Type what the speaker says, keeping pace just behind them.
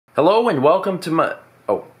Hello and welcome to my...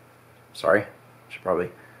 Oh, sorry. Should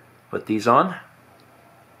probably put these on.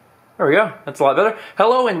 There we go. That's a lot better.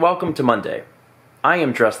 Hello and welcome to Monday. I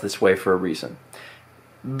am dressed this way for a reason.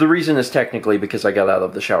 The reason is technically because I got out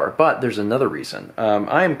of the shower, but there's another reason.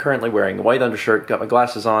 I am currently wearing a white undershirt, got my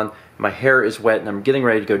glasses on, my hair is wet, and I'm getting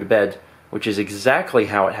ready to go to bed, which is exactly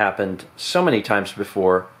how it happened so many times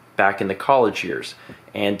before back in the college years.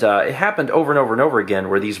 And it happened over and over and over again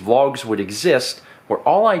where these vlogs would exist where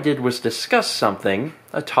all I did was discuss something,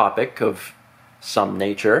 a topic of some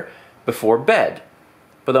nature, before bed,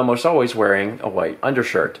 but almost always wearing a white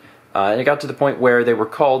undershirt. And it got to the point where they were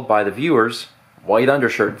called by the viewers white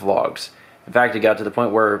undershirt vlogs. In fact, it got to the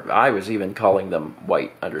point where I was even calling them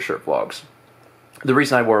white undershirt vlogs. The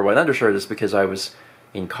reason I wore a white undershirt is because I was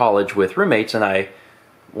in college with roommates and I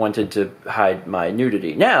wanted to hide my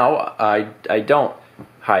nudity. Now, I don't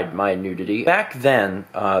hide my nudity. Back then,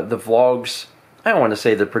 the vlogs, I don't want to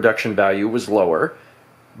say the production value was lower,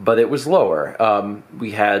 but it was lower. We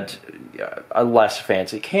had a less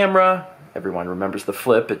fancy camera. Everyone remembers the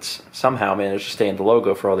flip. It's somehow managed to stay in the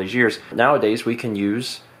logo for all these years. Nowadays, we can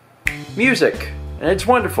use music, and it's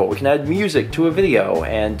wonderful. We can add music to a video,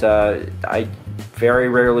 and I very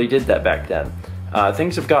rarely did that back then.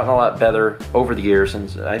 Things have gotten a lot better over the years, and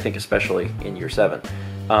I think especially in year 7.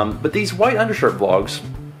 But these white undershirt vlogs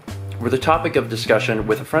were the topic of discussion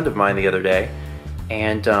with a friend of mine the other day.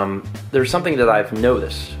 And there's something that I've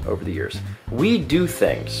noticed over the years. We do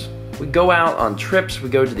things. We go out on trips, we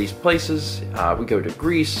go to these places, we go to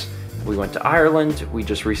Greece, we went to Ireland, we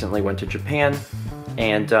just recently went to Japan.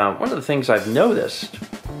 And one of the things I've noticed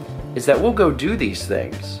is that we'll go do these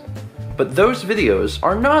things, but those videos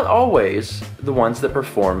are not always the ones that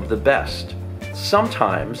perform the best.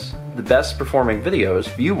 Sometimes the best performing videos,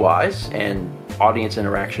 view-wise and audience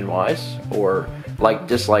interaction-wise, or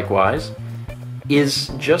like-dislike-wise, is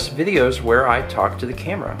just videos where I talk to the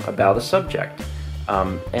camera about a subject.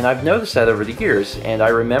 And I've noticed that over the years, and I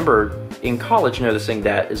remember in college noticing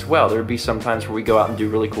that as well. There would be some times where we go out and do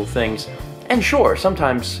really cool things, and sure,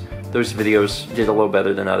 sometimes those videos did a little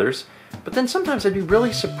better than others, but then sometimes I'd be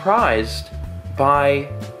really surprised by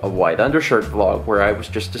a white undershirt vlog where I was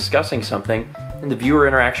just discussing something, and the viewer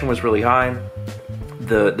interaction was really high,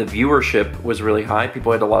 the viewership was really high,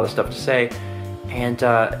 people had a lot of stuff to say, and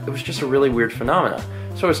it was just a really weird phenomenon.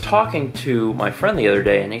 So I was talking to my friend the other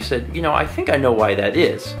day, and he said, you know, I think I know why that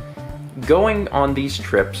is. Going on these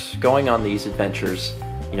trips, going on these adventures,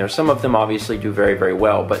 you know, some of them obviously do very, very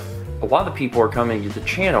well, but a lot of people are coming to the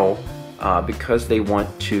channel because they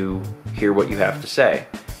want to hear what you have to say.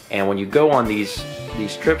 And when you go on these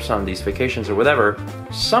trips, on these vacations or whatever,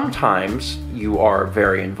 sometimes you are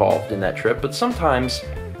very involved in that trip, but sometimes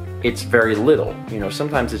it's very little. You know,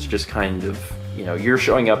 sometimes it's just kind of, you know, you're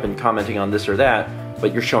showing up and commenting on this or that,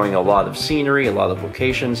 but you're showing a lot of scenery, a lot of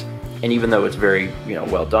locations, and even though it's very, you know,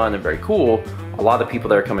 well done and very cool, a lot of people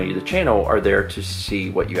that are coming to the channel are there to see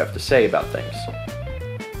what you have to say about things.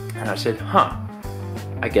 And I said, huh,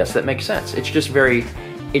 I guess that makes sense. It's just very,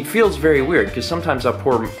 it feels very weird, because sometimes I'll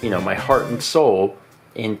pour, you know, my heart and soul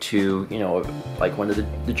into, you know, like one of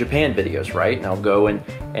the Japan videos, right? And I'll go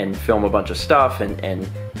and film a bunch of stuff and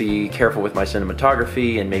be careful with my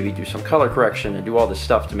cinematography and maybe do some color correction and do all this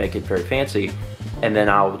stuff to make it very fancy. And then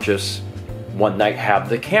I'll just one night have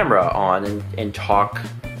the camera on and talk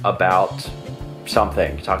about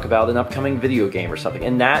something, talk about an upcoming video game or something.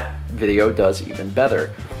 And that video does even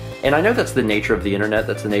better. And I know that's the nature of the internet,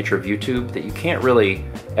 that's the nature of YouTube, that you can't really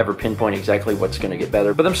ever pinpoint exactly what's going to get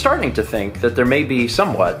better. But I'm starting to think that there may be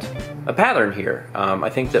somewhat a pattern here.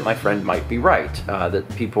 I think that my friend might be right, that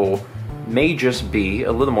people may just be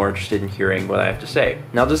a little more interested in hearing what I have to say.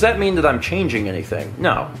 Now, does that mean that I'm changing anything?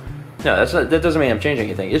 No. No, that doesn't mean I'm changing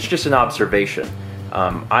anything. It's just an observation.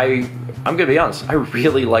 I'm going to be honest, I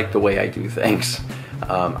really like the way I do things.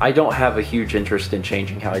 I don't have a huge interest in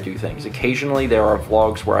changing how I do things. Occasionally there are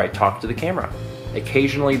vlogs where I talk to the camera.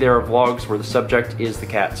 Occasionally there are vlogs where the subject is the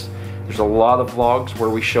cats. There's a lot of vlogs where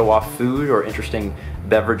we show off food or interesting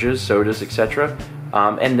beverages, sodas, etc.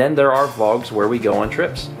 And then there are vlogs where we go on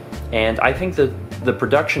trips. And I think that the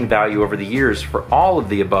production value over the years for all of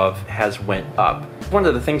the above has went up. One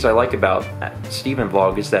of the things I like about Steven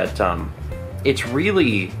Vlog is that it's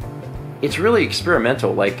really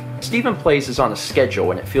experimental. Like, Steven Plays is on a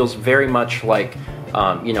schedule, and it feels very much like,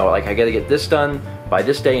 you know, like I gotta get this done by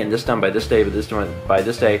this day, and this done by this day, but this done by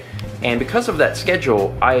this day. And because of that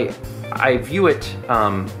schedule, I view it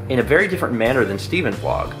in a very different manner than Steven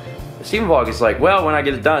Vlog. Steven Vlog is like, well, when I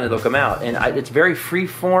get it done, it'll come out. And it's very free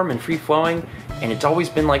form and free flowing, and it's always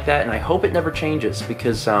been like that, and I hope it never changes,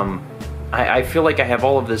 because I feel like I have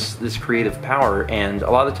all of this creative power, and a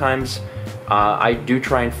lot of times I do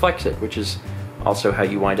try and flex it, which is also how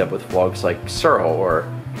you wind up with vlogs like Searle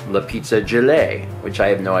or La Pizza Gelée, which I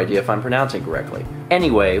have no idea if I'm pronouncing correctly.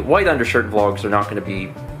 Anyway, white undershirt vlogs are not going to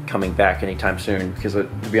be coming back anytime soon because, to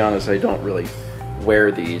be honest, I don't really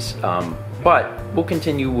wear these. But we'll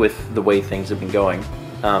continue with the way things have been going.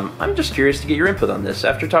 I'm just curious to get your input on this.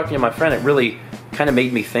 After talking to my friend, it really kind of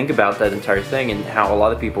made me think about that entire thing and how a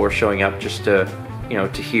lot of people are showing up just to,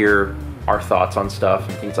 to hear our thoughts on stuff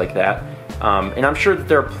and things like that. And I'm sure that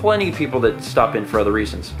there are plenty of people that stop in for other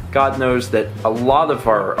reasons. God knows that a lot of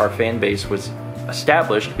our fan base was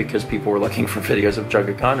established because people were looking for videos of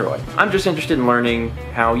Jugga Conroy. I'm just interested in learning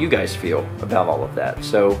how you guys feel about all of that,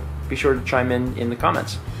 so be sure to chime in the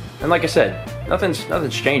comments. And like I said,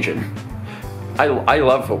 nothing's changing. I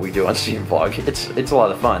love what we do on Steam Vlog. It's a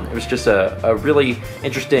lot of fun. It was just a really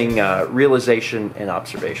interesting realization and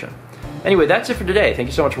observation. Anyway, that's it for today. Thank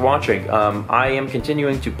you so much for watching. I am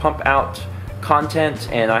continuing to pump out content,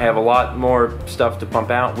 and I have a lot more stuff to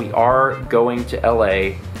pump out. We are going to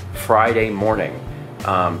LA Friday morning,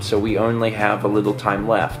 so we only have a little time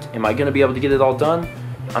left. Am I going to be able to get it all done?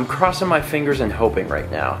 I'm crossing my fingers and hoping right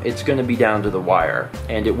now. It's going to be down to the wire,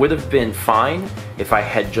 and it would have been fine if I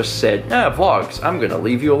had just said, nah, vlogs, I'm going to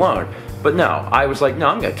leave you alone. But no, I was like, no,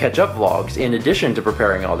 I'm going to catch up vlogs in addition to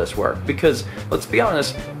preparing all this work, because, let's be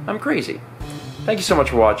honest, I'm crazy. Thank you so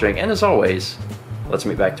much for watching, and as always, let's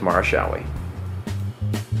meet back tomorrow, shall we?